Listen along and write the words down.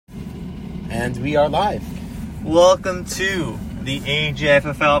And we are live. Welcome to the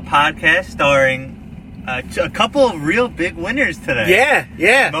AJFFL podcast starring a couple of real big winners today.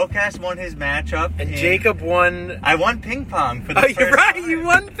 Yeah. Mocas won his matchup. And Jacob won... I won ping pong for the first you're right. time. You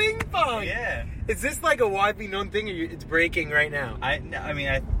won ping pong. Yeah. Is this like a widely known thing or it's breaking right now? I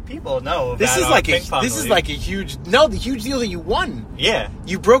mean, people know This about is like ping pong league. a huge... No, the huge deal that you won. Yeah.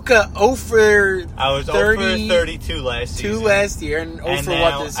 You broke a 0 for I was 0 for 32 last season. last year and 0 and for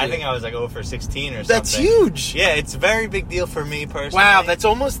now, what this year? I think I was like 0 for 16 or something. That's huge. Yeah, it's a very big deal for me personally. Wow, that's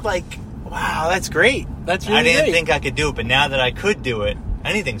almost like... Wow, that's great. That's really I didn't great. think I could do it, but now that I could do it,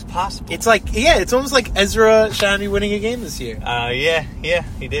 anything's possible. It's like, it's almost like Ezra Shani winning a game this year. Yeah,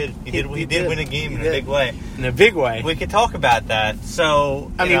 he did. He did win a game in a big way. In a big way. We could talk about that.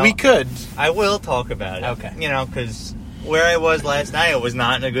 So, we could. I will talk about it. Okay. Because where I was last night, it was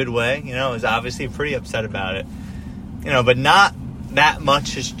not in a good way. I was obviously pretty upset about it. But not that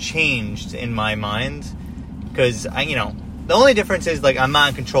much has changed in my mind. Because, the only difference is, I'm not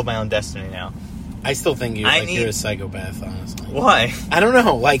in control of my own destiny now. I still think you're a psychopath, honestly. Why? I don't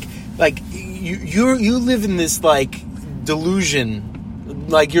know. You live in this delusion.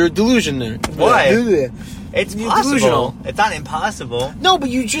 You're a delusioner. Why? It's you're possible. Delusional. It's not impossible. No, but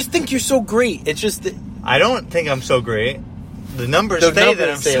you just think you're so great. It's just that I don't think I'm so great. The numbers say that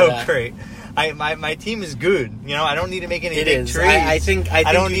I'm so great. My team is good. I don't need to make any big trades. I think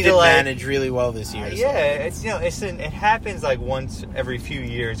I don't you need did to manage really well this year. It happens once every few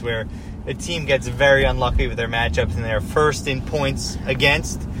years where a team gets very unlucky with their matchups and they're first in points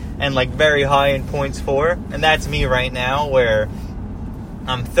against and very high in points for, and that's me right now where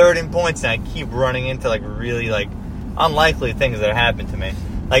I'm third in points and I keep running into really unlikely things that happen to me.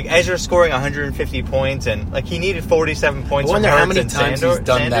 Ezra scoring 150 points and he needed 47 points. I wonder from how Hurts many and times he's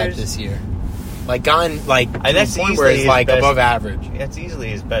done that this year. Gotten to the point where he's above average. That's easily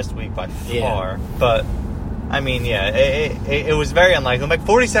his best week by far. Yeah. But it was very unlikely.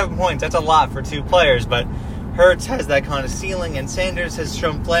 47 points, that's a lot for two players, but Hurts has that kind of ceiling and Sanders has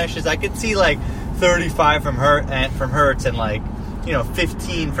shown flashes. I could see 35 from Hurts and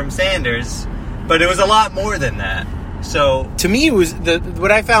 15 from Sanders, but it was a lot more than that. So to me, it was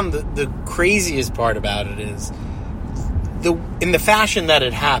what I found the craziest part about it is in the fashion that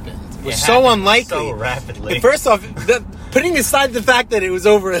it happened. It was so unlikely. So rapidly. First off, putting aside the fact that it was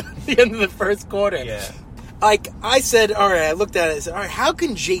over at the end of the first quarter. Yeah. I said, all right, I looked at it and said, all right, how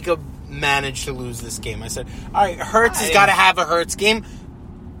can Jacob manage to lose this game? I said, all right, Hurts has got to have a Hurts game,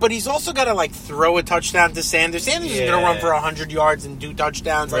 but he's also got to, throw a touchdown to Sanders. Sanders is going to run for 100 yards and do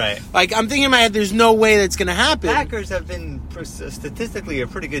touchdowns. Right. I'm thinking in my head, there's no way that's going to happen. Packers have been statistically a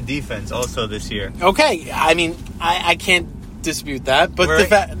pretty good defense also this year. Okay. I can't dispute that, but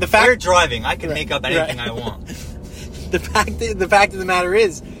the fact we're driving. I can make up anything I want. The fact of the matter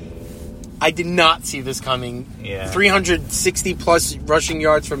is, I did not see this coming. Yeah. 360 plus rushing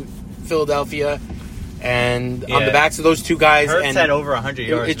yards from Philadelphia, and on the backs of those two guys. Hurts and had over 100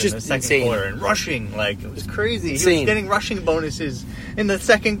 yards it's just in the second insane. quarter, and rushing it was crazy. Insane. He was getting rushing bonuses in the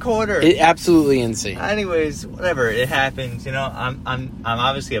second quarter. Absolutely insane. Anyways, whatever, it happens. I'm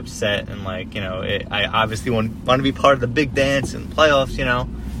obviously upset, and I obviously want to be part of the big dance and playoffs.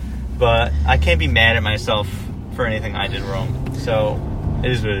 But I can't be mad at myself for anything I did wrong. So it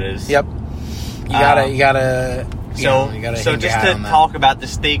is what it is. Yep. You gotta. So just to talk about the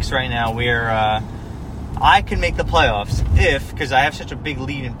stakes right now, we're I can make the playoffs because I have such a big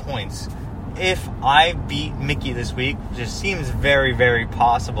lead in points. If I beat Mickey this week, which just seems very, very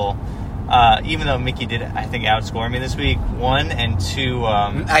possible. Even though Mickey did, I think, outscore me this week, 1 and 2.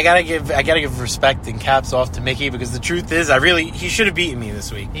 I gotta give respect and caps off to Mickey because the truth is, he should have beaten me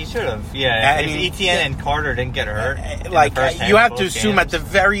this week. He should have, yeah. If Etienne and Carter didn't get hurt, you have to assume at the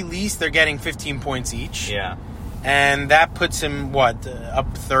very least they're getting 15 points each. Yeah. And that puts him,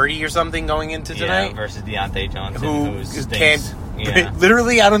 up 30 or something going into tonight? Yeah, versus Deontay Johnson, who can't... Yeah.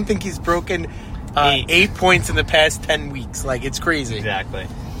 Literally, I don't think he's broken 8 points in the past 10 weeks. It's crazy. Exactly.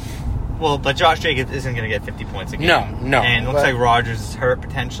 Well, but Josh Jacobs isn't going to get 50 points again. No. And it looks like Rodgers is hurt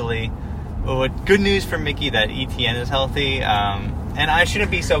potentially. But good news for Mickey that Etienne is healthy. And I shouldn't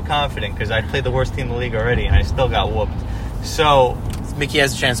be so confident because I played the worst team in the league already and I still got whooped. So Mickey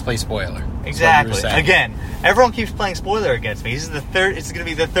has a chance to play spoiler. Exactly. Again, everyone keeps playing spoiler against me. This is it's going to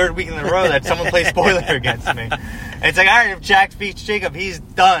be the third week in a row that someone plays spoiler against me. And it's all right, if Jack beats Jacob, he's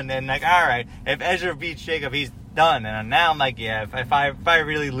done. And all right, if Ezra beats Jacob, he's done. And now I'm if I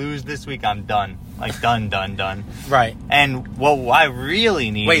really lose this week, I'm done. Done. Right. And what I really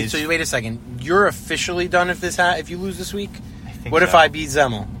need is... Wait a second. You're officially done if you lose this week? I think what so. if I beat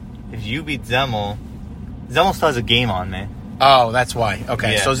Zemmel? If you beat Zemmel still has a game on me. Oh, that's why.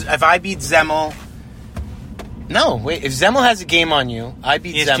 Okay, Yeah. so if I beat Zemmel... No, wait. If Zemmel has a game on you, I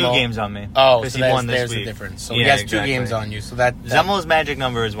beat He has Zemmel. 2 games on me. Oh, because so he won this there's week. the difference. So Yeah, he has exactly. 2 games on you. So that Zemmel's magic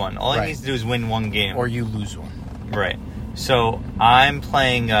number is 1. All he Right. needs to do is win 1 game. or you lose one. Right. So I'm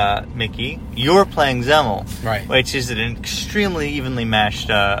playing Mickey. You're playing Zemmel. Right. Which is an extremely evenly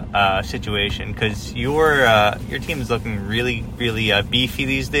matched situation because your team is looking really, really beefy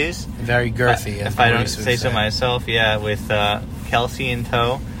these days. Very girthy. as If I don't Maurice would say so myself, yeah, with Kelsey in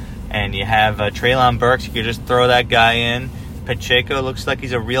tow. And you have Treylon Burks. You could just throw that guy in. Pacheco looks like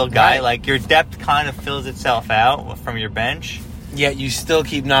he's a real guy. Right. Like, your depth kind of fills itself out from your bench. Yet you still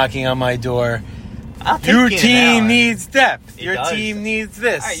keep knocking on my door. I'll take Your Keenan team Allen. needs depth. It Your does. team needs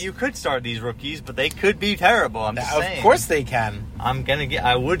this. All right, you could start these rookies, but they could be terrible. I'm just saying. Of course they can.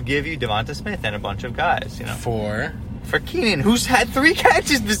 I would give you Devonta Smith and a bunch of guys, For Keenan, who's had 3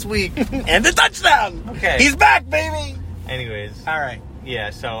 catches this week. and the touchdown. Okay. He's back, baby. Anyways, All right. yeah.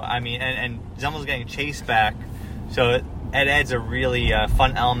 So I mean, and Zemmel's getting chased back, so it adds a really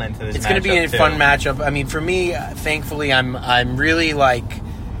fun element to this. It's going to be a matchup, too. fun matchup. I mean, for me, thankfully, I'm really like.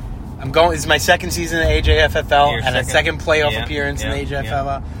 I'm going. This is my second season in the AJFFL Your and a second playoff appearance in the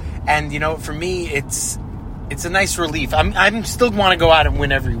AJFFL. And for me, it's a nice relief. I'm still want to go out and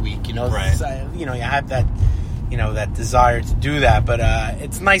win every week. Right. You have that that desire to do that. But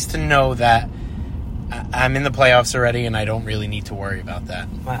it's nice to know that I'm in the playoffs already, and I don't really need to worry about that.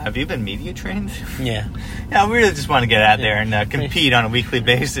 Wow, have you been media trained? Yeah. Yeah, we really just want to get out there and compete on a weekly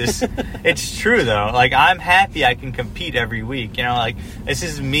basis. It's true, though. Like, I'm happy I can compete every week. This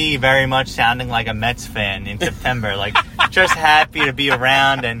is me very much sounding like a Mets fan in September. Like, just happy to be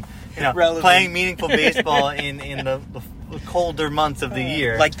around and, Relevant. playing meaningful baseball in the colder months of the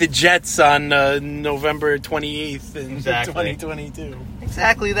year. Like the Jets on November 28th in Exactly. 2022.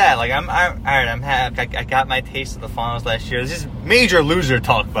 Exactly that. Like, I'm all right. I'm happy. I got my taste of the finals last year. This is major loser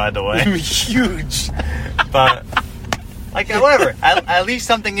talk, by the way. Huge. But whatever. At least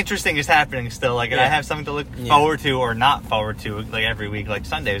something interesting is happening still. Like, and I Yeah. have something to look forward to or not forward to. Like, every week. Like,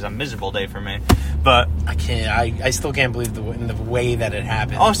 Sunday is a miserable day for me. But I can't. I still can't believe the way that it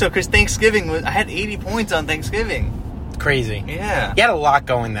happened. also because Thanksgiving I had 80 points on Thanksgiving. Crazy. Yeah. You had a lot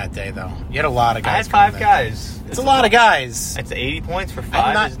going that day, though. You had a lot of I guys. had 5 going that guys. day. It's a lot of guys. It's 80 points for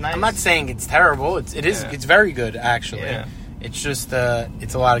 5 is nice. I'm not saying it's terrible. It is. Yeah. It's very good, actually. Yeah. It's just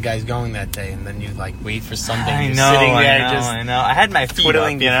it's a lot of guys going that day, and then you wait for Sunday. I You're know. sitting there I know. I had my feet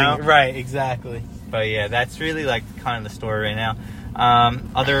twiddling up, your finger. Right. Exactly. But yeah, that's really like kind of the story right now.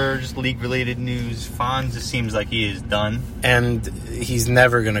 Other just league-related news. Fonz, it seems like he is done. And he's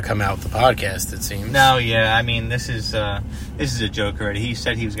never going to come out with the podcast. It seems. No, yeah. I mean, this is a joke already. He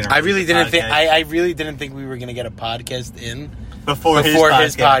said he was going to. I really didn't think. I really didn't think we were going to get a podcast in before his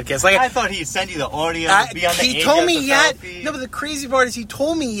podcast. Like, I thought he'd send you the audio. Be on the he told me he had. feed. No, but the crazy part is he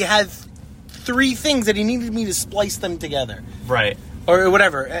told me he had 3 things that he needed me to splice them together, Right. or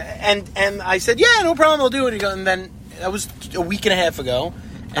whatever. And I said, yeah, no problem, I'll do it. And then that was a week and a half ago.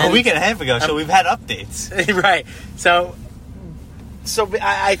 A week and a half ago, so we've had updates. Right. So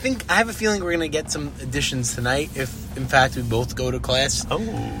I think I have a feeling we're going to get some additions tonight if, in fact, we both go to class.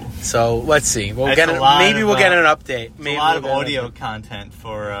 Oh. So let's see. We'll That's get a lot maybe of, we'll get an update. A Maybe lot of we'll get audio an content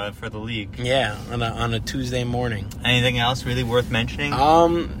for the league. update. Yeah, on a Tuesday morning. Anything else really worth mentioning?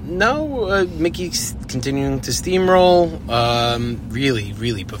 No. Mickey's continuing to steamroll. Really,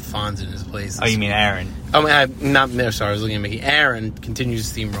 really put Fonz in his place. Oh, you mean Aaron? Oh, not there. Sorry, I was looking at Mickey. Aaron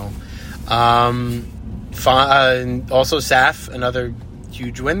continues to steamroll. Also, Saf, another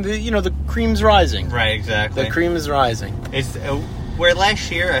huge win. The cream's rising. Right, exactly. The cream is rising. It's where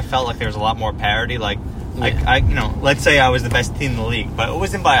last year I felt like there was a lot more parity. Like, Yeah. I let's say I was the best team in the league, but it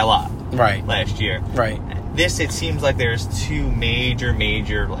wasn't by a lot Right. last year. Right. This, it seems like there's 2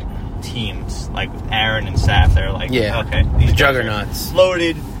 major like teams, like Aaron and Saf. They're like, Yeah. okay, The these guys are juggernauts.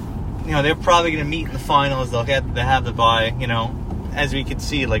 loaded. They're probably going to meet in the finals. They have the bye. As we could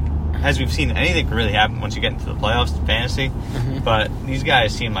see, like, as we've seen, anything can really happen once you get into the playoffs in fantasy. Mm-hmm. But these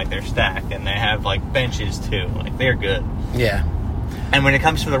guys seem like they're stacked, and they have like benches too. Like, they're good. Yeah. And when it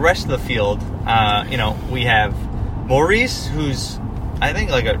comes to the rest of the field, we have Maurice, who's I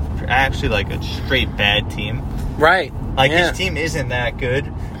think actually a straight bad team. Right. Like, yeah. his team isn't that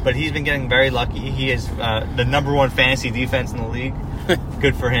good, but he's been getting very lucky. He is the number 1 fantasy defense in the league.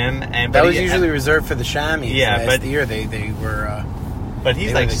 Good for him. And That was usually reserved for the Chamois. Yeah, last but year they were. But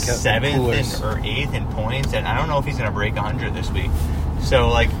he's They were like the 7th coolers. or 8th in points, and I don't know if he's going to break 100 this week. So,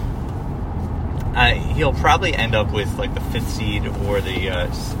 he'll probably end up with the 5th seed or the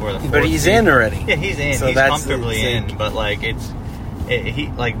 4th. But he's seed. in already. Yeah, he's in. So he's that's- comfortably it's in. But he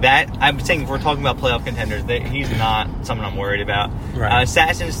like that. I'm saying if we're talking about playoff contenders, he's not someone I'm worried about. Right.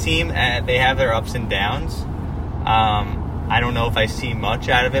 Sassen's team, they have their ups and downs. I don't know if I see much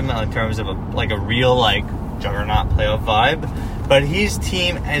out of him in terms of a real juggernaut playoff vibe, but his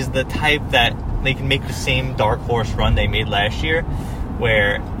team is the type that they can make the same dark horse run they made last year,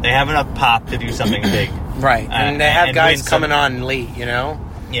 where they have enough pop to do something big. Right, and they have guys coming on late,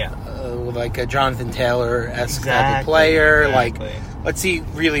 Yeah. Like a Jonathan Taylor-esque type of player. Exactly. Let's see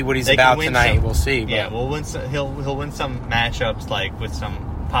really what he's about tonight. We'll see. Yeah, but. we'll win. He'll win some matchups with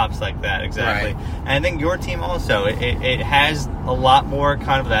some pops like that. Exactly. Right. And I think your team also it has a lot more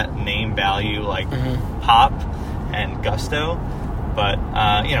kind of that name value pop and gusto. But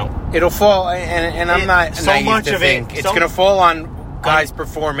it'll fall, and I'm not so naive much to of think it. It's going to fall on guys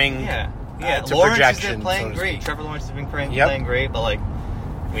performing. Yeah. To Lawrence projection, has been playing so great. Trevor Lawrence has been playing great, but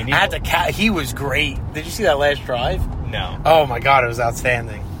we need. He was great. Did you see that last drive? No. Oh my God, it was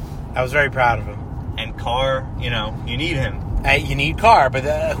outstanding. I was very proud of him. And Carr, you need him. You need Carr, but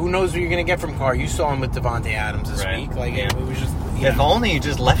who knows what you're going to get from Carr? You saw him with Devontae Adams this week. It was just. If only you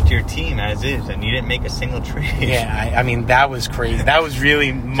just left your team as is and you didn't make a single trade. Yeah, I mean, that was crazy. That was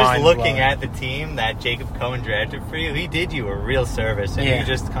really mind-blowing. Just looking at the team that Jacob Cohen drafted for you, he did you a real service, and you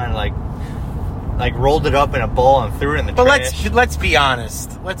just kind of rolled it up in a ball and threw it in the trash. But let's be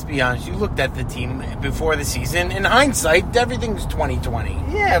honest. Let's be honest. You looked at the team before the season. In hindsight, everything's 2020.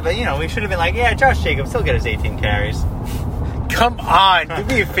 Yeah, but we should have been Josh Jacobs, he'll get his 18 carries. Come on, do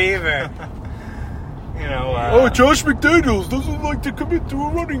me a favor. Josh McDaniels doesn't like to commit to a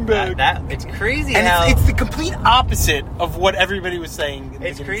running back. It's crazy and how... it's the complete opposite of what everybody was saying.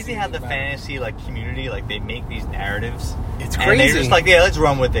 It's crazy how the fantasy community, they make these naratives. It's crazy. And they're just let's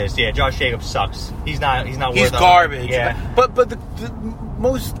run with this. Yeah, Josh Jacobs sucks. He's garbage. Yeah. But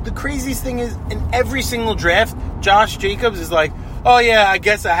the craziest thing is, in every single draft, Josh Jacobs is oh yeah, I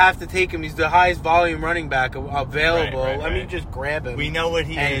guess I have to take him. He's the highest volume running back available. Right. Let me just grab him. We know what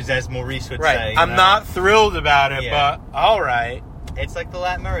he is, as Maurice would say. I'm not thrilled about it, but all right. It's like the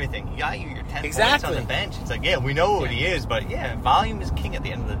Lat Murray thing. He got you your 10 points on the bench. It's we know what he is, but volume is king at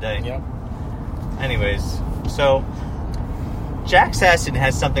the end of the day. Yep. Anyways, so Jack Sassen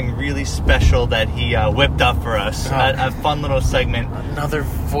has something really special that he whipped up for us. A fun little segment. Another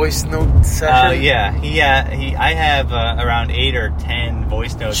voice note session. I have around 8 or 10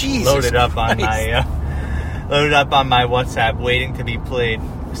 voice notes loaded up on my WhatsApp, waiting to be played.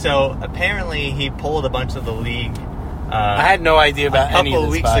 So apparently he pulled a bunch of the league. I had no idea about any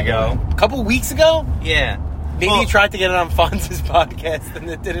of this. A couple weeks ago. Yeah. Maybe you tried to get it on Fonz's podcast and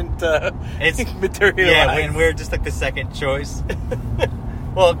it didn't materialize. Yeah, and we're just the second choice.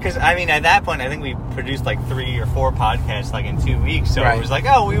 Well, because, at that point, I think we produced 3 or 4 podcasts in 2 weeks. So it was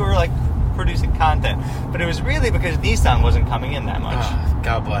we were producing content. But it was really because Nissan wasn't coming in that much.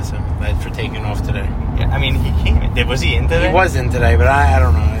 God bless him for taking off today. Yeah, he came in. Was he in today? He was in today, but I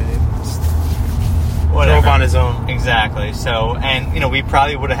don't know. Whatever. Drove on his own. Exactly. So, and, we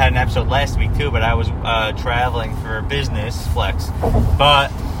probably would have had an episode last week, too, but I was traveling for business flex.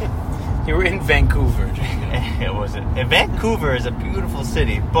 But... You were in Vancouver, Jacob. It wasn't. Vancouver is a beautiful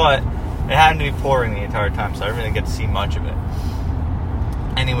city, but it happened to be pouring the entire time, so I didn't really get to see much of it.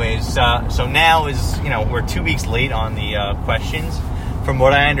 Anyways, so now is, we're 2 weeks late on the questions. From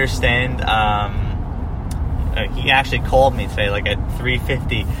what I understand, he actually called me today, at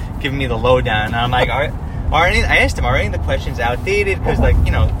 3:50, giving me the lowdown. And I'm I asked him, are any of the questions outdated? Because,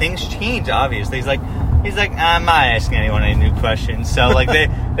 things change, obviously. He's like, I'm not asking anyone any new questions. So,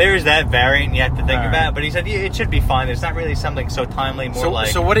 there's that variant you have to think about. But he said, it should be fine. It's not really something so timely,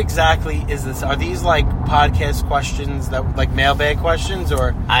 So what exactly is this? Are these, podcast questions, that mailbag questions,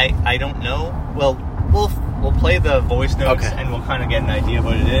 or? I don't know. Well, we'll play the voice notes, and we'll kind of get an idea of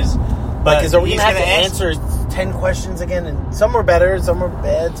what it is. But are we going to have to answer 10 questions again? And some were better, some were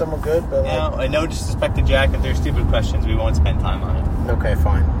bad, some were good. But no disrespect to Jack. If they're stupid questions, we won't spend time on it. Okay,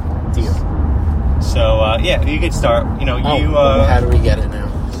 fine. Deal. So, you could start. How do we get it now?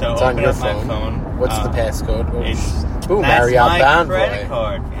 So it's open on your up phone. my phone. What's the passcode? It's Marriott Bonvoy. Credit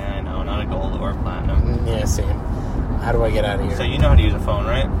card. Yeah, I know, not a gold or platinum. Yeah, same. How do I get out of here? So you know how to use a phone,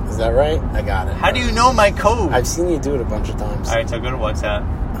 right? Is that right? I got it. How do you know my code? I've seen you do it a bunch of times. All right, so go to WhatsApp.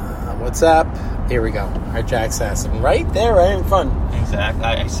 WhatsApp. Here we go. All right, Jack Sassen. Right there, right in front. Exactly.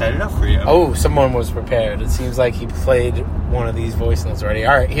 I set it up for you. Oh, someone was prepared. It seems like he played one of these voice notes already.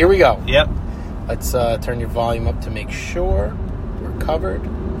 All right, here we go. Yep. Let's turn your volume up to make sure we're covered.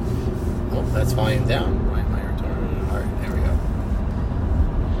 Oh, that's volume down. Why am I retarded? All right, there we go.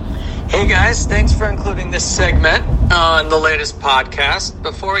 Hey guys, thanks for including this segment. on the latest podcast.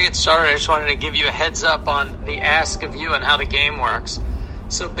 Before we get started, I just wanted to give you a heads up on the ask of you and how the game works.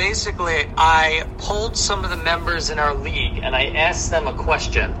 So basically, I polled some of the members in our league and I asked them a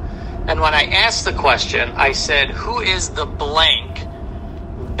question. And when I asked the question, I said, who is the blank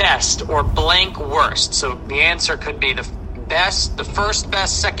best or blank worst? So the answer could be the best, the first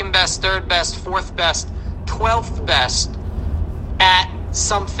best, second best, third best, fourth best, 12th best at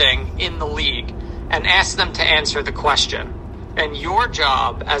something in the league, and ask them to answer the question. And your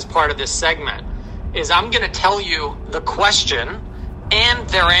job as part of this segment is I'm going to tell you the question and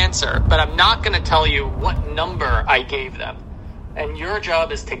their answer, but I'm not going to tell you what number I gave them. And your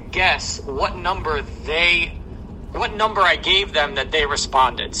job is to guess what number I gave them that they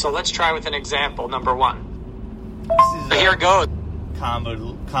responded. So let's try with an example. Number one. So here it goes.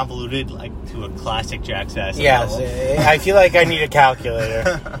 Convoluted, like to a classic Jack Sass. Yes, I feel like I need a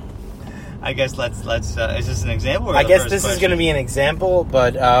calculator. I guess let's. Is this an example? Or I guess this is going to be an example,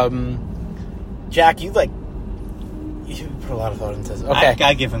 but Jack, you put a lot of thought into this. Okay,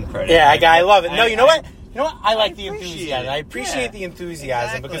 I give him credit. Yeah, I love it. No, you know what? I like the enthusiasm. I appreciate the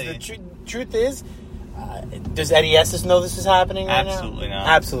enthusiasm exactly. Because the truth is, does Eddie Estes know this is happening right now? Absolutely not.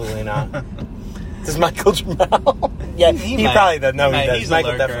 Absolutely not. Does Michael Jamal? Yeah, he probably does. No, he does. He's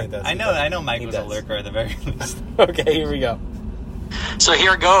Michael a lurker. definitely does. I know Michael's a lurker at the very least. Okay, here we go. So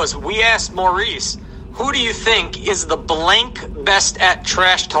here it goes. We asked Maurice, who do you think is the blank best at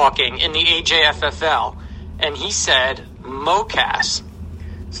trash talking in the AJFFL? And he said, Mocas.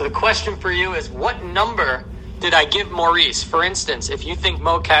 So the question for you is, what number did I give Maurice? For instance, if you think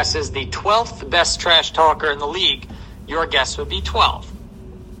Mocas is the 12th best trash talker in the league, your guess would be 12.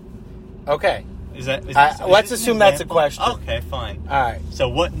 Okay. Let's assume that's a question. Okay, fine. All right. So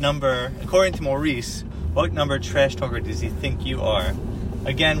what number, according to Maurice, what number trash talker does he think you are?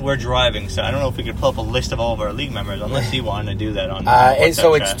 Again, we're driving, so I don't know if we could pull up a list of all of our league members, unless he wanted to do that on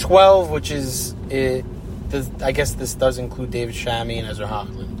so it's 12, which is... I guess this does include David Shammy and Ezra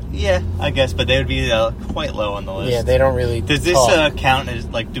Hochland. Yeah, I guess, but they would be quite low on the list. Yeah, they don't really... Does this count as,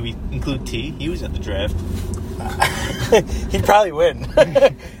 do we include T? He was at the draft. He'd probably win.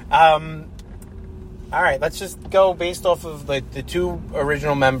 All right, let's just go based off of the two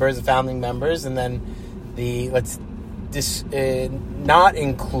original members, the founding members, and then not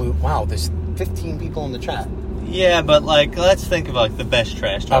include... Wow, there's 15 people in the chat. Yeah, but let's think of the best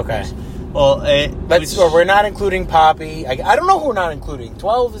trash talkers. Okay. Well, we're not including Poppy. I don't know who we're not including.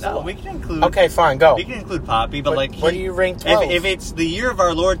 12 is... No, we can include... Okay, fine, go. We can include Poppy, but what do you rank 12? If it's the year of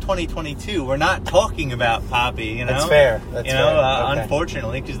our Lord 2022, we're not talking about Poppy, you know? That's fair. That's fair. Okay.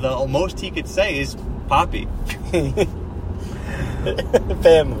 Unfortunately, because the most he could say is Poppy.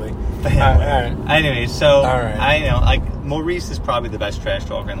 Family. All right. Anyway, so all right. I know, Maurice is probably the best trash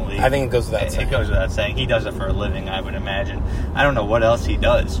talker in the league. I think it goes without saying. It goes without saying. He does it for a living, I would imagine. I don't know what else he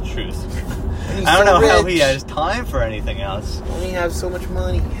does, truth. I don't know how he has time for anything else. When he has so much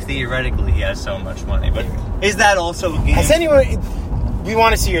money. Theoretically, he has so much money, but is that also a game? Has anyone... We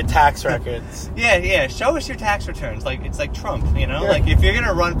want to see your tax records. Yeah. Show us your tax returns. It's like Trump, you know? Yeah. If you're going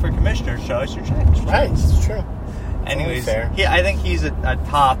to run for commissioner, show us your tax returns. Right, it's true. Anyways, I think he's a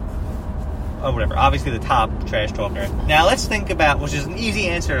top... Oh, whatever. Obviously, the top trash talker. Now, let's think about, which is an easy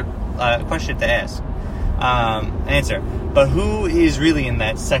question to ask. But who is really in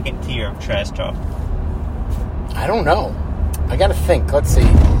that second tier of trash talk? I don't know. I got to think. Let's see.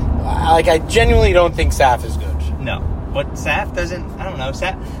 I genuinely don't think Saf is good. No. But Saf doesn't... I don't know.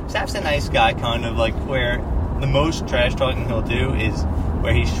 Saf's a nice guy, kind of where the most trash talking he'll do is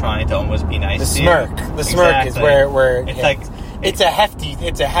where he's trying to almost be nice. The smirk. The smirk is where it's it's a hefty.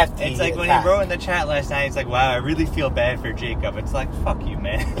 It's like when he wrote in the chat last night. It's like, wow, I really feel bad for Jacob. It's like, fuck you,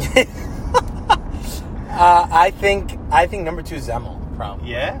 man. I think number 2 is Zemmel, probably.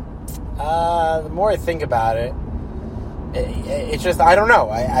 Yeah. The more I think about it, it's just I don't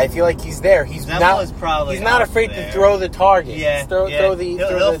know. I feel like he's there. He's not afraid to throw the target. Yeah. Throw he'll the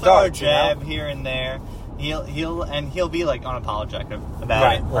throw dart, a jab here and there. He'll be unapologetic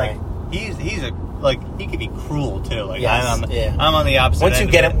about it. Right. He's a he could be cruel too. Yes, I'm on the opposite. Once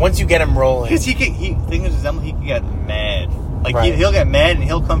you get him rolling, because he could get mad. He'll get mad and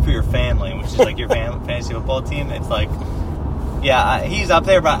he'll come for your family, which is your fantasy football team. It's he's up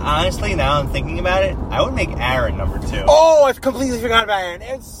there. But honestly, now I'm thinking about it, I would make Aaron number 2. Oh, I completely forgot about Aaron.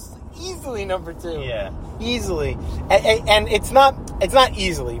 It's easily number 2. Yeah, easily. And it's not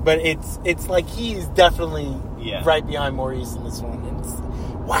easily, but it's he's definitely right behind Maurice in this one.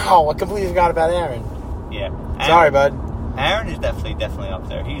 Wow, I completely forgot about Aaron. Yeah. Sorry, bud. Aaron is definitely up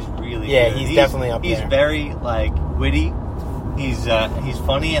there. He's really good. He's definitely up there. He's very, witty. He's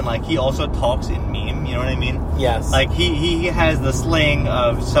funny, and, he also talks in meme, You know what I mean? Yes. Like, he has the slang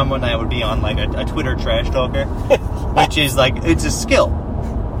of someone that would be on, like, a Twitter trash talker, which is, like, it's a skill.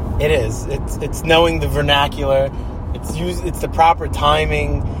 It is. It's knowing the vernacular. It's the proper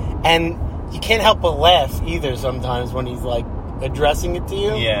timing, and you can't help but laugh either sometimes when he's like addressing it to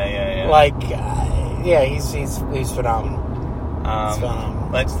you. Yeah. Like, he's phenomenal. He's phenomenal.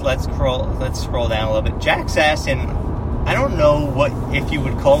 Let's scroll down a little bit. Jack Sasson, I don't know if you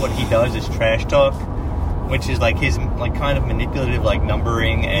would call what he does as trash talk, which is like his like kind of manipulative like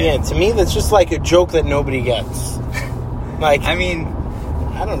numbering. And to me that's just like a joke that nobody gets. Like, I mean,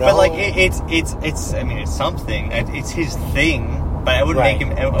 I don't know. But like it's I mean it's something. It's his thing. But I wouldn't make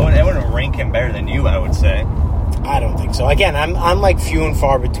him. I wouldn't rank him better than you. I would say. I don't think so. Again, I'm like few and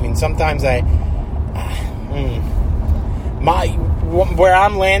far between. Sometimes where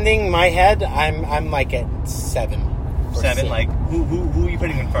I'm landing my head, I'm like at 7. 7. Like who are you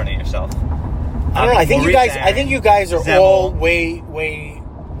putting in front of yourself? I don't know. I think you guys are Zemel. all way wittier.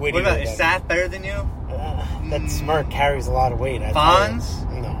 What about is Saf better than you? That smirk carries a lot of weight. Fonz?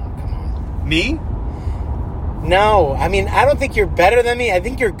 No, come on. Me? No, I mean I don't think you're better than me. I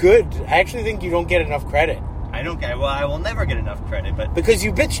think you're good. I actually think you don't get enough credit. I don't get. Well, I will never get enough credit, but because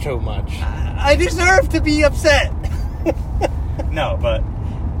you bitch too much. I deserve to be upset. No, but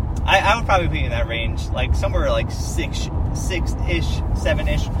I would probably be in that range, like somewhere like 6-ish,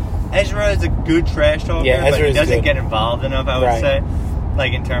 7-ish. Ezra is a good trash talker, but he doesn't get involved enough. I would say,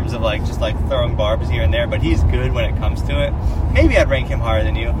 like in terms of like just like throwing barbs here and there. But he's good when it comes to it. Maybe I'd rank him higher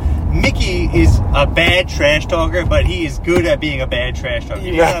than you. Mickey is a bad trash talker, but he is good at being a bad trash talker.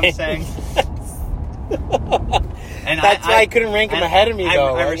 You know what I'm saying? And that's why I couldn't rank him ahead of me,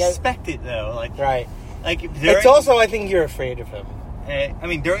 though. I respect it, though. Like, like it's also, I think you're afraid of him. I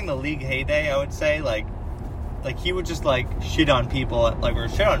mean, during the league heyday, I would say, like he would just, like, shit on people, like, or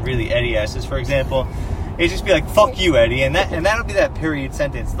shit on really Eddie S's, for example. He'd just be like, fuck you, Eddie, and that'll be that period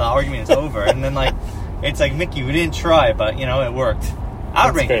sentence. The argument is over. And then, like, it's like, Mickey, we didn't try, but, you know, it worked. I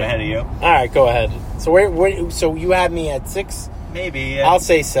would rank him ahead of you. All right, go ahead. So so you have me at 6? Maybe. Yeah. I'll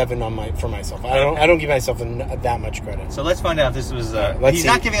say 7 for myself. I don't give myself that much credit. So let's find out if this was. He's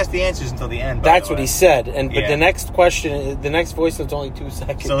not giving us the answers until the end. That's what he said. But the next question, the next voice note's only 2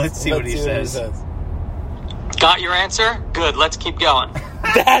 seconds. So let's see what he says. Got your answer? Good. Let's keep going.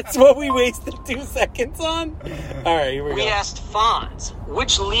 That's what we wasted 2 seconds on? All right, here we go. We asked Fonz,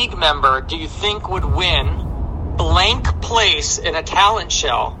 which league member do you think would win blank place in a talent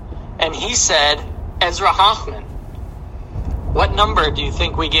show? And he said Ezra Hoffman. What number do you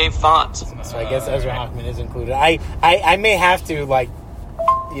think we gave Fonz? So I guess Ezra Hoffman is included. I may have to, like,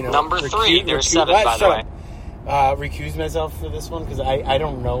 you know... Number 3. There's 7, by the way. Recuse myself for this one, because I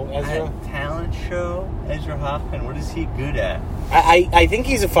don't know Ezra. Talent show, Ezra Hoffman. What is he good at? I think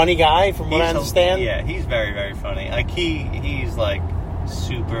he's a funny guy, from what I understand. Yeah, he's very, very funny. Like, he's, like,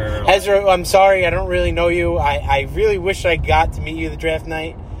 super... Ezra, I'm sorry, I don't really know you. I really wish I got to meet you the draft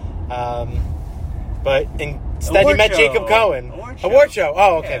night. But... Instead, you met Jacob Cohen. Award show.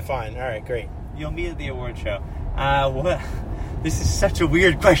 Oh, okay, fine. All right, great. You'll meet at the award show. What? This is such a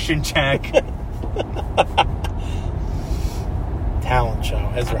weird question, Jack. Talent show,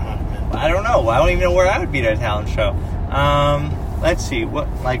 Ezra Hoffman. I don't know. I don't even know where I would be at a talent show. Let's see. What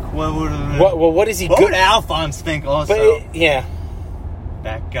is he what good? Would Alphonse think also? But yeah.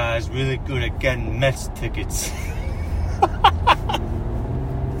 That guy's really good at getting Mets tickets.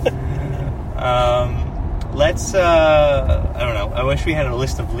 Let's, I don't know. I wish we had a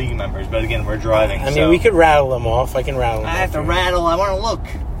list of league members, but again, we're driving. I mean, we could rattle them off. I can rattle them off. I have to rattle. I want to look.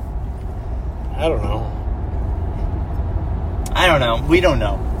 I don't know. We don't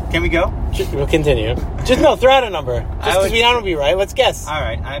know. Can we go? We'll continue. Just throw out a number. Just because we don't be right. Let's guess. All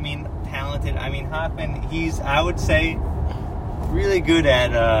right. I mean, talented. I mean, Hoffman, I would say, really good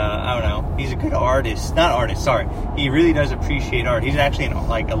at, I don't know. He's a good artist. Not artist, sorry. He really does appreciate art. He's actually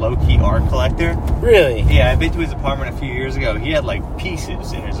a low-key art collector. Really? Yeah, I've been to his apartment a few years ago. He had, like,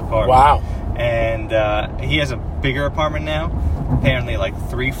 pieces in his apartment. Wow. And he has a bigger apartment now. Apparently, like,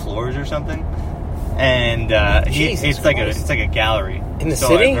 3 floors or something. And it's like a gallery. In the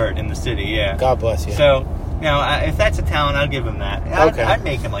city? I've heard, in the city, yeah. God bless you. So, if that's a talent, I'd give him that. Okay. I'd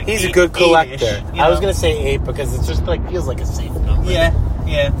make him, like, he's a good collector. 8-ish, I was going to say 8 because it's just, like, feels like a safe number. Yeah.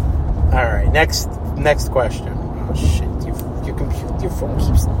 All right, next question. Oh, shit. Your phone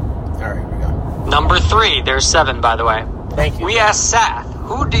keeps... All right, here we go. Number 3. There's 7, by the way. Thank you. We asked Saf,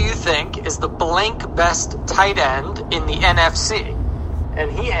 who do you think is the blank best tight end in the NFC? And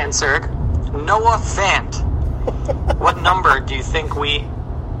he answered, Noah Fant. What number do you think we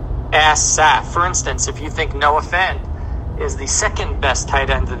asked Saf? For instance, if you think Noah Fant is the second best tight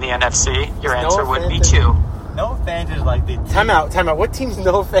end in the NFC? Your answer would be Fant 2. Noah Fant is like the Time out. What team's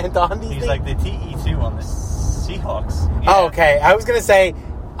Noah Fant on these He's days? like the TE2 on the Seahawks. Yeah. Oh, okay. I was gonna say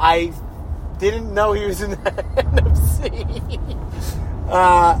I didn't know he was in the NFC.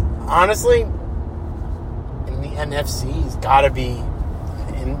 Honestly, in the NFC, he's got to be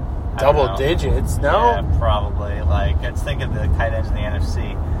in double digits. No, Yeah, probably. Like, let's think of the tight ends in the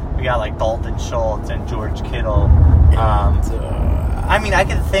NFC. We got like Dalton Schultz and George Kittle. I mean, I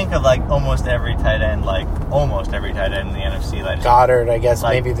can think of like almost every tight end in the NFC. Like Goddard, I guess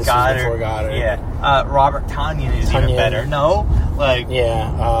like maybe this was before Goddard. Yeah, Robert Tonyan is even better. No, like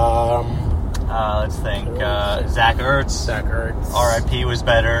Yeah. let's think. Zach Ertz. RIP was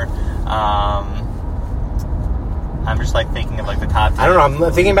better. I'm just like thinking of like the top 10. I don't know.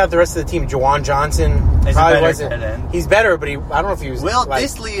 I'm thinking about the rest of the team. Jawan Johnson Is probably a better wasn't. tight end. He's better, but I don't know if he was. Will like,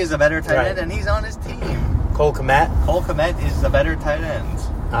 Dissly is a better tight Right. end, and he's on his team. Cole Kmet. Cole Kmet is a better tight end.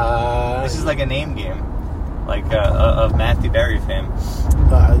 This is like a name game, like of Matthew Berry fame.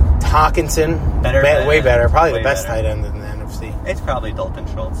 Hawkinson. Better tight Way end. better. Probably Way the best better. tight end in the NFC. It's probably Dalton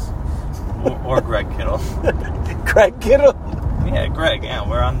Schultz or Greg Kittle. Greg Kittle. Yeah, Greg. Yeah,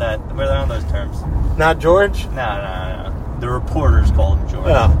 we're on those terms. Not George. No. The reporters call him George.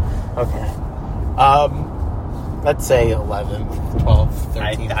 Oh, okay. Let's say 11, 12,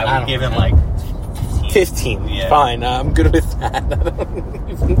 13. I would give him like 15. Yeah. Fine, I'm good with that. I don't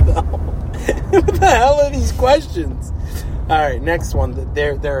even know. What the hell are these questions? All right, next one.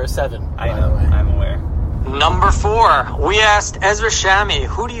 There are 7. I by know. the way. I'm aware. Number 4, we asked Ezra Shami,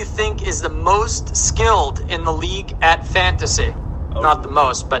 who do you think is the most skilled in the league at fantasy? Oh. Not the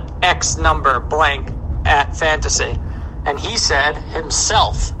most, but X number blank at fantasy. And he said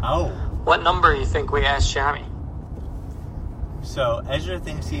himself. Oh. What number do you think we asked Shami? So Ezra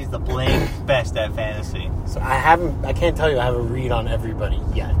thinks he's the blank best at fantasy. So I can't tell you I have a read on everybody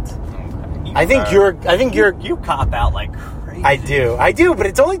yet. Okay. I think you're. You cop out like crazy. I do, but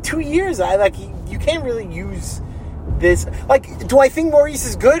it's only 2 years. You can't really use this. Like, do I think Maurice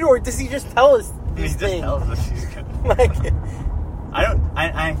is good, or does he just tell us He these just things? tells us he's good. Like,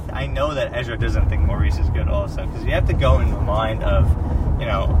 I know that Ezra doesn't think Maurice is good also, because you have to go in the mind of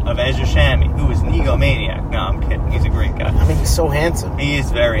Ezra Shami, who is an egomaniac. No, I'm kidding. He's a great guy. I mean, he's so handsome. He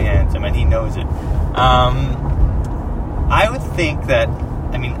is very handsome, and he knows it. I would think that,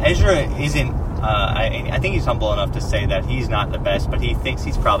 Ezra isn't, I think he's humble enough to say that he's not the best, but he thinks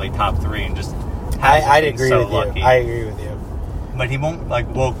he's probably top 3 and just I'd agree so with lucky. you. I agree with you. But he won't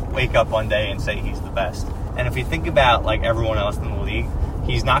wake up one day and say he's the best. And if you think about everyone else in the league,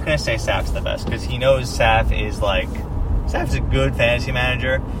 he's not going to say Saf's the best, because he knows Saf's a good fantasy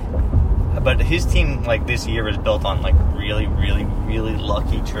manager, but his team this year is built on really, really, really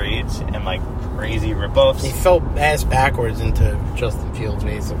lucky trades and crazy ripoffs. He fell ass backwards into Justin Fields,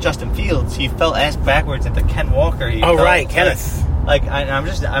 basically. Justin Fields, he fell ass backwards into Ken Walker. Kenneth. I'm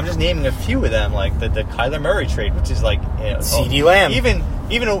just naming a few of them, the Kyler Murray trade, which is CeeDee Lamb.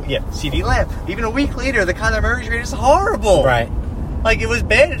 CeeDee Lamb. Even a week later, the Kyler Murray trade is horrible. Right. It was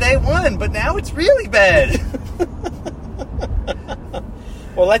bad at day 1, but now it's really bad.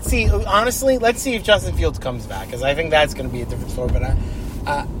 Well, let's see. Honestly, let's see if Justin Fields comes back, because I think that's going to be a different story. But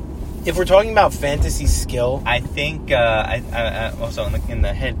if we're talking about fantasy skill, I think I also in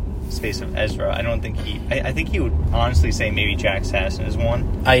the head space of Ezra, I don't think I think he would honestly say maybe Jack Sasson is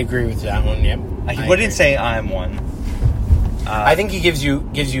one. I agree with that one. Yep. He wouldn't say I'm one. I think he gives you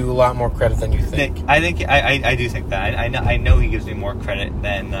a lot more credit than you think. I do think that. I know he gives me more credit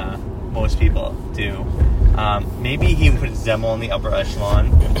than most people do. Maybe he would put Zemmel in the upper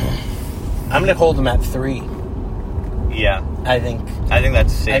echelon. I'm going to hold him at 3. Yeah, I think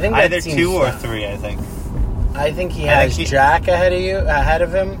that's safe. I think that Either seems 2 or fair. 3. I think he has Jack ahead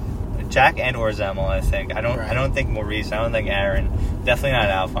of him. Jack and or Zemmel. I think. I don't think Maurice. I don't think Aaron. Definitely not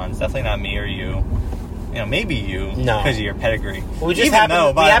Alphonse. Definitely not me or you. Maybe you. No. Because of your pedigree. We just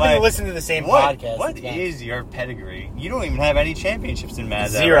happen to listen to the same podcast. What is your pedigree? You don't even have any championships in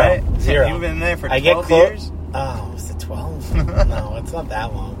Mazda, 0. right? 0. You've been there for 12 I get years? Oh, is it 12? No, it's not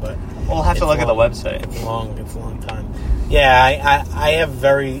that long, but We'll have to look at the website. It's a long time. Yeah,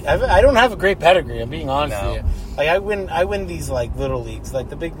 I don't have a great pedigree, I'm being honest with you. I win these little leagues. The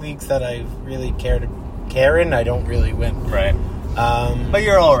big leagues that I really care in, I don't really win. Right. But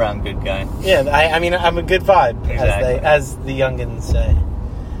you're all around good guy. Yeah, I'm a good vibe, Exactly. as the youngins say.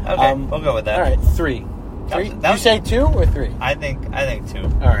 Okay, we'll go with that. All right, 3. Did you say 2 or 3? I think 2.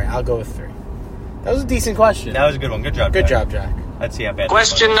 All right, I'll go with 3. That was a decent question. That was a good one. Good job. Good job, Jack. Let's see how bad.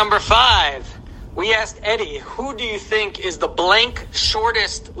 Question number 5. We asked Eddie, who do you think is the blank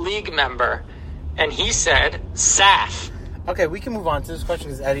shortest league member? And he said, Saf. Okay, we can move on to this question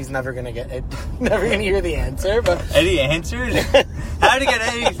because Eddie's never gonna hear the answer. But Eddie answered. How did he get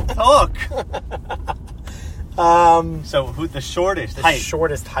Eddie to talk? So who the shortest the height?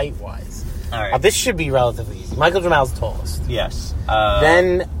 shortest height wise. All right. This should be relatively easy. Michael Jamal's tallest. Yes.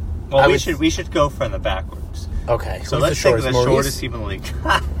 Then. Well, we should go from the backwards. Okay. So who's let's think of the Maurice? shortest people in the league.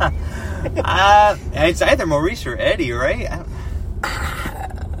 It's either Maurice or Eddie, right?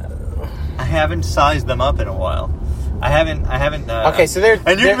 I haven't sized them up in a while. I haven't. Okay, so they're.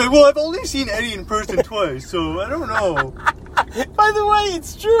 And you're like, well, I've only seen Eddie in person twice, so I don't know. By the way,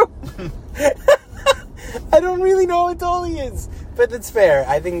 it's true. I don't really know how tall he is, but that's fair.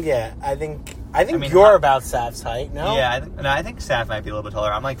 I think you're about Saf's height. No. Yeah, I think Saf might be a little bit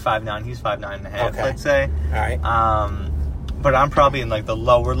taller. I'm like 5'9". He's 5'9.5". Okay. Let's say. All right. But I'm probably in like the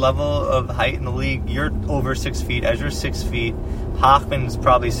lower level of height in the league. You're over 6 feet. Ezra's 6 feet. Hochman's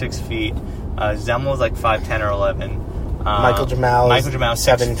probably 6 feet. Zemmel's like 5'10" or 11. Michael Jamal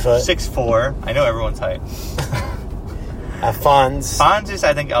 7 foot. 6'4". I know everyone's height. Fonz is,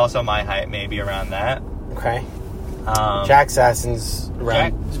 I think, also my height, maybe around that. Okay. Jack Sassen's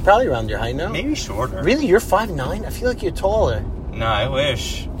he's probably around your height now. Maybe shorter. Really? You're 5'9"? I feel like you're taller. No, I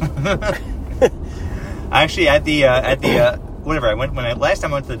wish. Actually, at the whatever last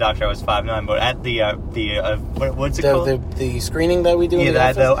time I went to the doctor, I was 5'9", but at what's it called? The screening that we do.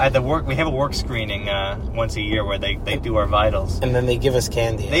 Yeah, at the work, we have a work screening once a year where they do our vitals, and then they give us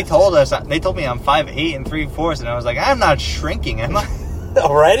candy. They told me I'm 5'8" and 3/4", and I was like, I'm not shrinking, am I?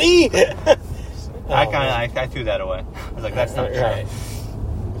 Already? I threw that away. I was like, that's not true. Right.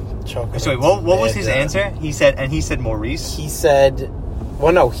 So wait, what was his answer? He said Maurice. He said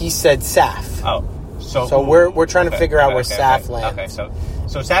Saf. Oh. So we're trying to figure out where Saf lands. Okay, so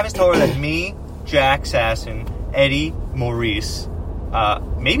Saf is taller than me, Jack Sassen, Eddie, Maurice,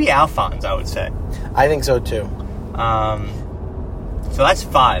 maybe Alphonse, I would say. I think so too. So that's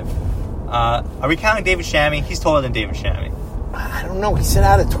 5. Are we counting David Shammy? He's taller than David Shammy. I don't know. He said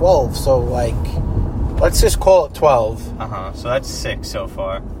out of 12, so like, let's just call it 12. So that's 6 so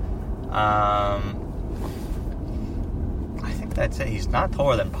far. I think that's it. He's not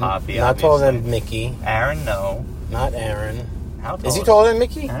taller than Poppy. Not obviously. taller than Mickey. Aaron, no. Not Aaron. How tall is he taller than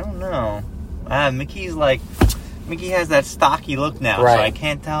Mickey? I don't know. Mickey has that stocky look now, right. So I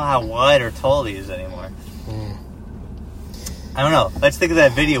can't tell how wide or tall he is anymore. I don't know. Let's think of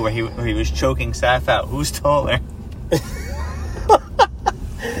that video where he was choking Saf out. Who's taller?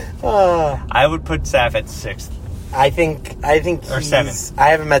 I would put Saf at 6th. I think or 7th. I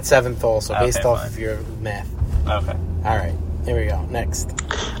haven't met 7th also, based off fine. of your math. Okay. All right. Here we go. Next.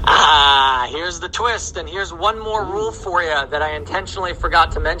 Here's the twist, and here's one more rule for you that I intentionally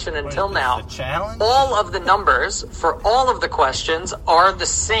forgot to mention until now. The challenge? All of the numbers for all of the questions are the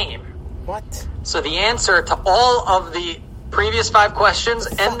same. What? So the answer to all of the previous 5 questions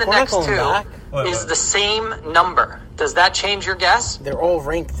and the next 2 is the same number. Does that change your guess? They're all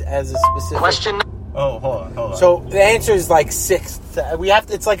ranked as a specific question. Oh, hold on. So the answer is like 6th. We have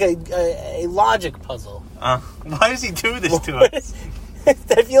to. It's like a logic puzzle. Why does he do this to us? I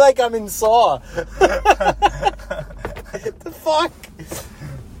feel like I'm in Saw. What the fuck?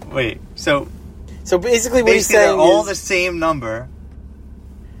 Wait, so basically what he's saying they're all the same number.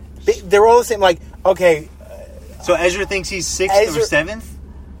 They're all the same. Like, okay. So Ezra thinks he's 6th or 7th?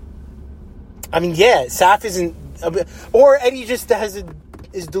 I mean, yeah. Saf isn't... Or Eddie just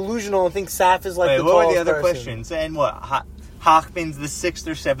is delusional and thinks Saf is like the tallest what were the other person. questions? And what? Hochman's the 6th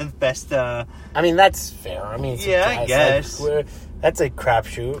or 7th best... I mean, that's fair. I mean, I guess. Like, that's a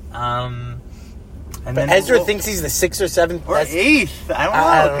crapshoot. But Ezra thinks he's the 6th or 7th or best... 8th. I don't know.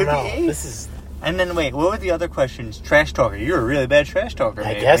 I don't It could know. be 8th. This is... And then, wait, what were the other questions? Trash talker. You're a really bad trash talker, I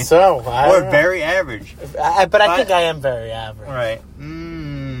maybe. guess so. Or very average. But I think I am very average. Right.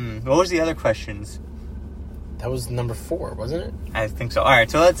 What was the other questions? That was number 4, wasn't it? I think so. All right,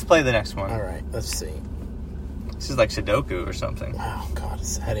 so let's play the next one. All right, let's see. This is like Sudoku or something. Oh, God,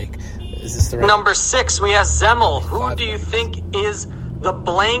 it's a headache. Is this the right... Number 6, we have Zemmel. Who do you think is the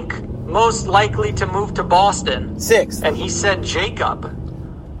blank most likely to move to Boston? 6th. And he said Jacob.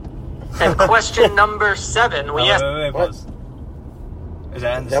 And question number 7, we asked... Wait, pause. Is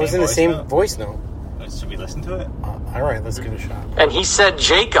that in the That was in the same voice note. Should we listen to it? All right, let's give it a shot. And he said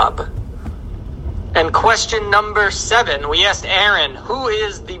Jacob. And question number 7, we asked Aaron, who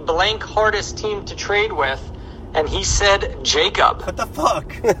is the blank hardest team to trade with? And he said Jacob. What the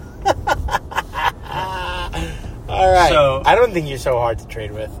fuck? All right. So, I don't think you're so hard to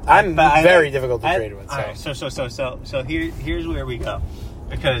trade with. I'm very difficult to trade with. So. All right, so here's where we go.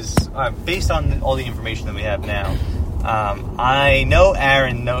 Because based on all the information that we have now, I know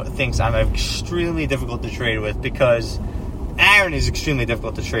Aaron thinks I'm extremely difficult to trade with because Aaron is extremely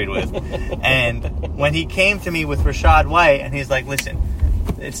difficult to trade with. And when he came to me with Rachaad White, and he's like, listen,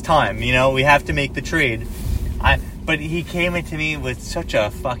 it's time, you know, we have to make the trade. But he came into me with such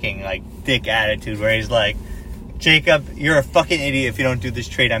a fucking, like, dick attitude where he's like, Jacob, you're a fucking idiot if you don't do this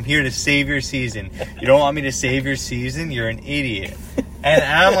trade. I'm here to save your season. You don't want me to save your season? You're an idiot. And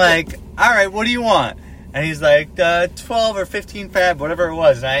I'm like, all right, what do you want? And he's like, 12 or 15 fab, whatever it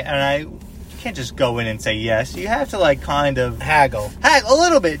was. And I can't just go in and say yes. You have to, like, kind of haggle a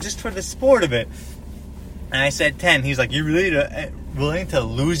little bit, just for the sport of it. And I said 10. He's like, you really willing to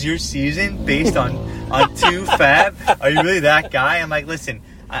lose your season based on 2 fab? Are you really that guy? I'm like, listen,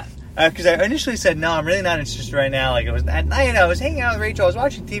 because I initially said, no, I'm really not interested right now. Like, it was at night, I was hanging out with Rachel, I was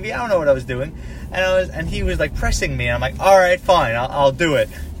watching TV, I don't know what I was doing. And he was, like, pressing me. And I'm like, all right, fine, I'll do it.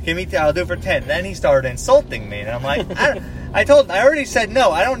 I'll do it for 10. Then he started insulting me. And I'm like, I already said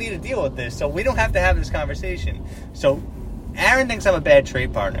no, I don't need to deal with this, so we don't have to have this conversation. So Aaron thinks I'm a bad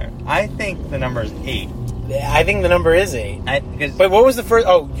trade partner. I think the number is 8. I think the number is 8. But what was the first?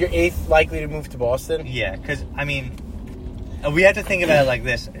 Oh, you're 8th likely to move to Boston? Yeah, because, I mean, we have to think about it like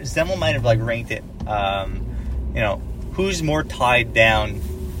this. Zemmel might have, like, ranked it, you know, who's more tied down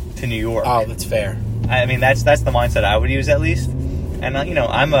to New York. Oh, that's fair. I mean, that's the mindset I would use, at least. And, you know,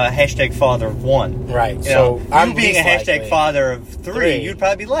 I'm a hashtag father of 1. Right. You so know, I'm you being a hashtag likely. father of 3, you'd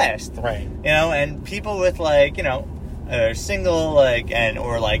probably be last. Right. You know, and people with, like, you know, single, like,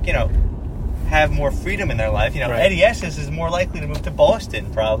 or, like, you know, have more freedom in their life. You know, right. Eddie Estes is more likely to move to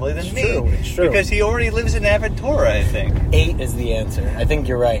Boston, probably, than me. It's true. Because he already lives in Aventura, I think. 8 is the answer. I think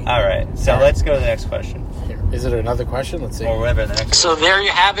you're right. All right. So let's go to the next question. Is it another question? Let's see. Or whatever the next. So there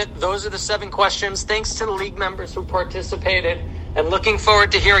you have it. Those are the 7 questions. Thanks to the league members who participated. And looking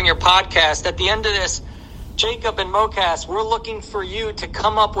forward to hearing your podcast. At the end of this, Jacob and Mocas, we're looking for you to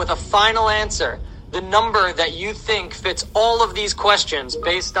come up with a final answer. The number that you think fits all of these questions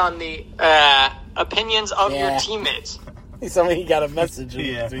based on the opinions of your teammates. Somebody got a message in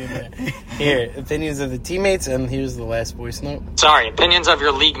Yeah. between there. Here, opinions of the teammates, and here's the last voice note. Sorry, opinions of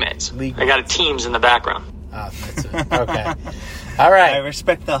your league mates. I got a teams in the background. Oh, that's it. Okay. All right. I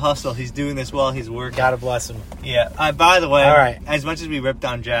respect the hustle. He's doing this while he's working. God bless him. Yeah. By the way, all right. As much as we ripped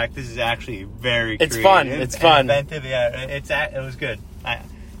on Jack, this is actually very It's creative. fun. It's fun. Inventive. Yeah, it was good.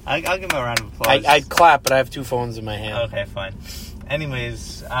 I'll give him a round of applause. I'd clap, but I have 2 phones in my hand. Okay, fine.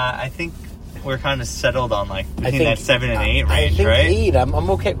 Anyways, I think we're kind of settled on, like, between that 7 and 8 range, I think right? 8. I'm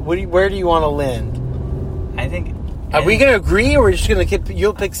okay. Where do you want to land? I think... Are we going to agree, or are we just going to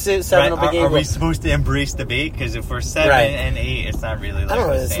you'll pick 7, right, I'll pick 8? Are we supposed to embrace debate? Because if we're 7 and 8, it's not really like I don't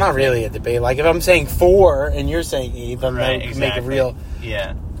know. the It's same not thing. really a debate. Like, if I'm saying 4 and you're saying 8, then Right, we can exactly. make a real...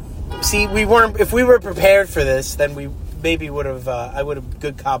 Yeah. See, if we were prepared for this, then we maybe would have, I would have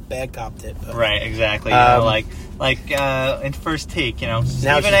good cop, bad copped it. But. Right, exactly. You know, like in First Take, you know,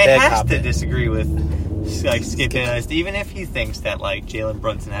 Stephen A has to disagree with, like, Skip Bayless, even if he thinks that, like, Jalen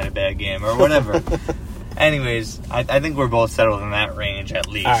Brunson had a bad game or whatever. Anyways, I think we're both settled in that range at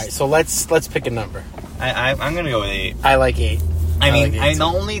least. All right, so let's pick a number. I'm gonna go with 8. I like 8. I mean, like 8 the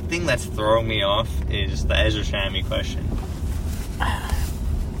only thing that's throwing me off is the Ezra Shami question.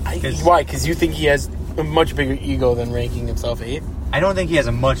 Why? Because you think he has a much bigger ego than ranking himself 8th? I don't think he has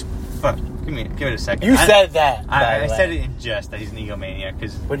a much. Fuck, give it a second. You said that. I said it in jest that he's an egomaniac.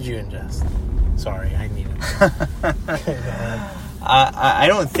 Because what did you ingest? Sorry, I need it. I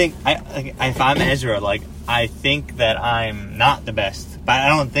don't think if I'm Ezra, like, I think that I'm not the best, but I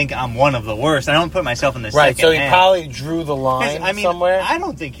don't think I'm one of the worst. I don't put myself in the second half. Right, so he probably drew the line somewhere. I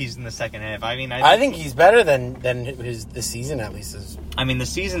don't think he's in the second half. I mean, I think he's better than the season at least is. I mean, the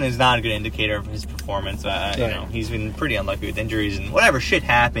season is not a good indicator of his performance. Right. You know, he's been pretty unlucky with injuries and whatever shit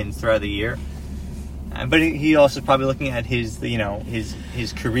happens throughout the year. But he also is probably looking at his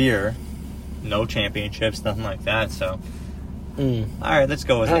career, no championships, nothing like that. So. All right, let's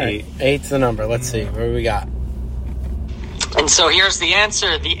go with 8. 8's the number. Let's see. What do we got? And so here's the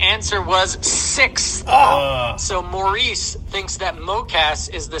answer. The answer was 6. So Maurice thinks that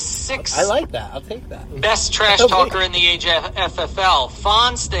Mocas is the 6th. I like that. I'll take that. Best trash talker in the HFFL.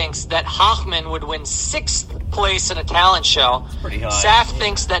 Fonz thinks that Hochman would win 6th place in a talent show. That's pretty high. Saf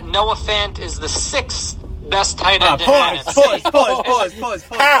thinks that Noah Fant is the 6th best tight end in Pause.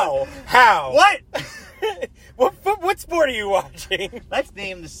 How? What? What sport are you watching? Let's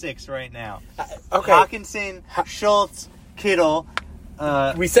name the 6 right now. Okay. Hawkinson, Schultz, Kittle.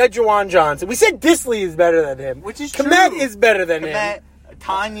 We said Juwan Johnson. We said Disley is better than him. Which is Komet true. is better than him.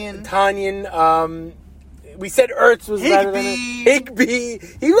 Tanyan. We said Ertz was better than him. Higbee.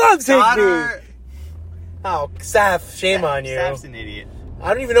 He loves Goddard. Higbee. Oh, Saf, shame on you. Saf's an idiot.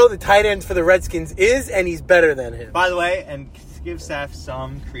 I don't even know the tight end for the Redskins is, and he's better than him. By the way, and to give Saf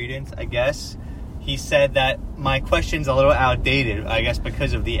some credence, I guess, he said that my question's a little outdated, I guess,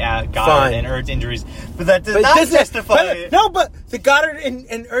 because of the Goddard and Ertz injuries. But that does not justify... But the Goddard and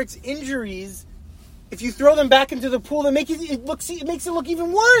Ertz injuries, if you throw them back into the pool, it makes it look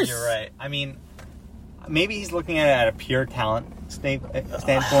even worse. You're right. I mean, maybe he's looking at it at a pure talent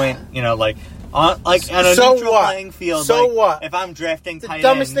standpoint, on a neutral playing field. So what? If I'm drafting tight ends... the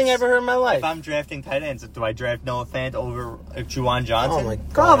dumbest thing I ever heard in my life. If I'm drafting tight ends, do I draft Noah Fant over Juwan Johnson? Oh, my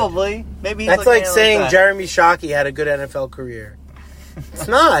God. Probably. Maybe that's like saying Jeremy Shockey had a good NFL career. It's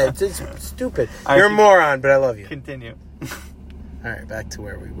not. It's stupid. You're a moron, but I love you. Continue. All right, back to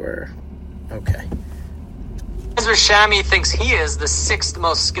where we were. Okay. Ezra Shami thinks he is the 6th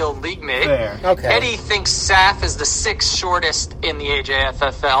most skilled league mate. Fair. Okay. Eddie thinks Saf is the 6th shortest in the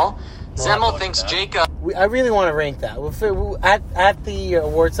AJFFL. Zemmel thinks Jacob... I really want to rank that. At the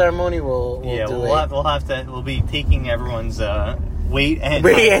award ceremony, we'll We'll be taking everyone's weight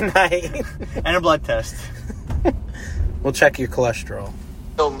and height. And a blood test. We'll check your cholesterol.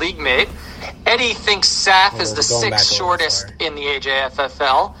 League mate. Eddie thinks Saf is the 6th shortest in the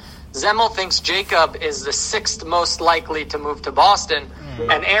AJFFL. Zemmel thinks Jacob is the 6th most likely to move to Boston.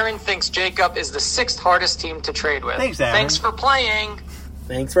 And Aaron thinks Jacob is the 6th hardest team to trade with. Thanks, Aaron. Thanks for playing.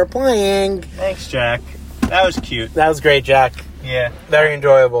 Thanks for playing. Thanks, Jack. That was cute. That was great, Jack. Yeah. Very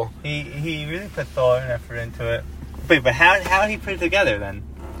enjoyable. He really put thought and effort into it. Wait, but how did he put it together then?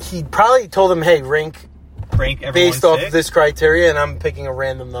 He probably told him, hey, rank everyone based off 6? this criteria, and I'm picking a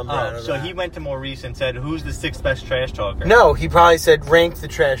random number out of so that. he went to Maurice and said, who's the 6th best trash talker? No, he probably said, rank the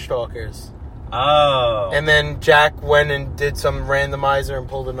trash talkers. Oh. And then Jack went and did some randomizer and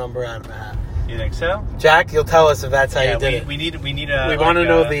pulled a number out of a hat. You think so? Jack, you'll tell us if that's how you did it. We need We want to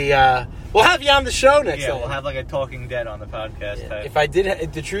know the... we'll have you on the show next time. Yeah, we'll have like a Talking Dead on the podcast type. If I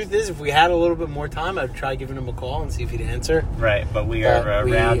did... The truth is, if we had a little bit more time, I'd try giving him a call and see if he'd answer. Right, but we are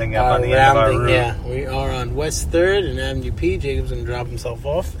rounding up on the end of our route. Yeah, we are on West 3rd and Avenue P. Jacob's going to drop himself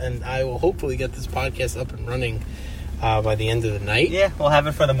off, and I will hopefully get this podcast up and running by the end of the night. Yeah, we'll have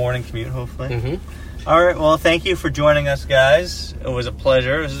it for the morning commute, hopefully. Mm-hmm. All right, well, thank you for joining us, guys. It was a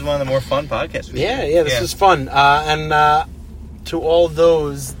pleasure. This is one of the more fun podcasts. This was fun. And to all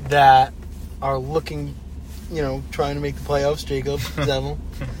those that are looking, trying to make the playoffs, Jacob, Zemmel,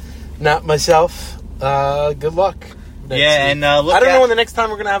 not myself, good luck. Look I don't know when the next time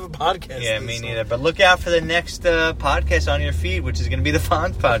we're going to have a podcast. Yeah, me neither. But look out for the next podcast on your feed, which is going to be the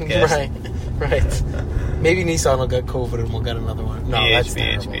Fonz podcast. Right. Maybe Nissan will get COVID and we'll get another one. No, that's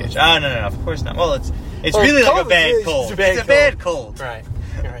terrible. Oh, no, of course not. Well, it's really like a bad cold. It's a bad cold. Right.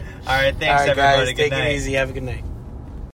 All right, thanks, everybody. Guys, take it easy. Have a good night.